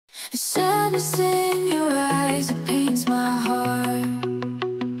The sadness in your eyes, it pains my heart.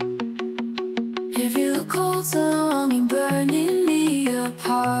 Every look holds a longing burning me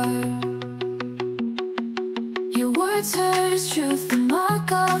apart. Your words hurt as truth, the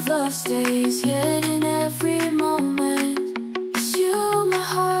mark of love stays. Yet in every moment, it's you my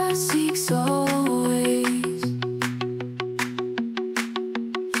heart seeks always.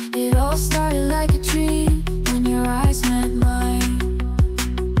 It all started like a dream when your eyes met mine.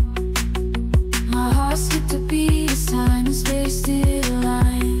 My heart skipped a beat as time and space did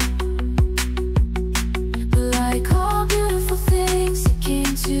align. But like all beautiful things, it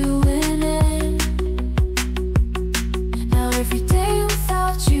came to an end. Now every day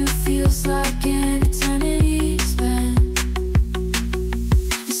without you feels like an eternity spent.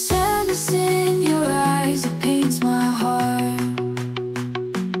 The sadness in your eyes, it pains my heart.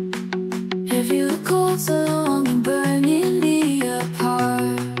 Every look holds a longing burning me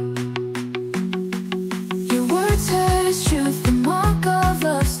apart. Your words hurt as truth, the mark of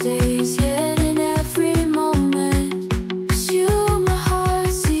love stays. Yet in every moment, it's you my heart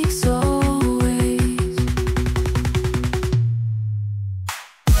seeks always.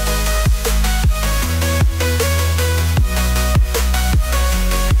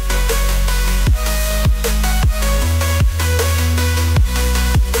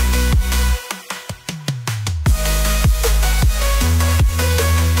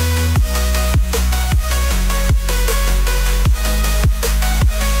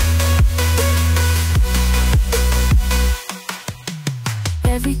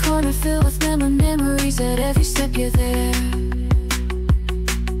 Every corner filled with memories. At every step you're there.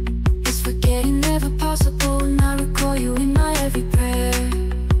 Is forgetting never possible? And I recall you in my every prayer.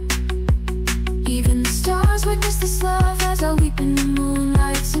 Even the stars witness this love as I weep in the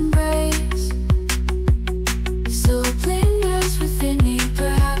moonlight's embrace. So it lingers within me.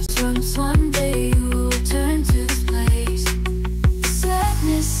 Perhaps once one day you will return to this place. The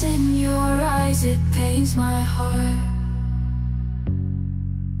sadness in your eyes, it pains my heart.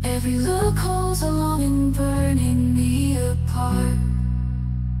 Every look holds a longing burning me apart.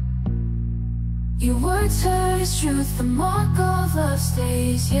 Your words hurt as truth, the mark of love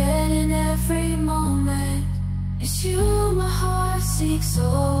stays. Yet in every moment, it's you my heart seeks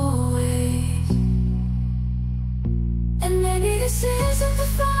always. And maybe this isn't the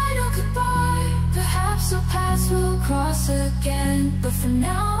final goodbye. Perhaps our paths will cross again. But for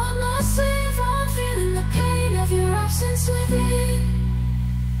now I must live on, feeling the pain of your absence within.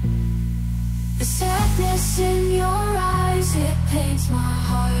 The sadness in your eyes, it pains my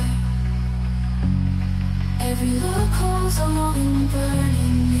heart. Every look holds a longing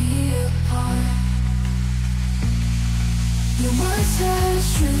burning me apart. Your words hurt as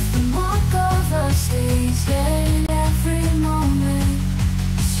truth, the mark of love stays. Yet in every moment,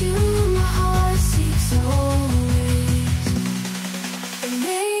 it's you my heart seeks always. And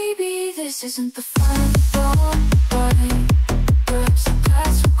maybe this isn't the final thought, but perhaps the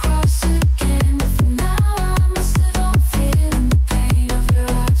paths will cross again. But for now I must live on, feeling the pain of your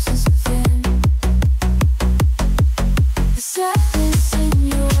absence within. The sadness in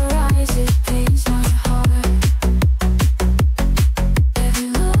your eyes, it pains my heart. Every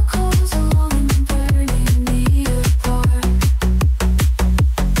look holds a longing burning me apart.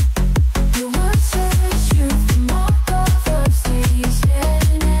 Your words hurt as truth, the mark of love stays. Yet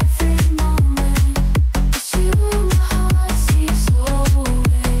in every moment, it's you my heart seeks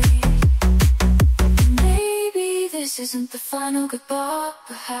always. Maybe this isn't the final goodbye,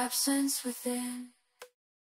 perhaps ends within.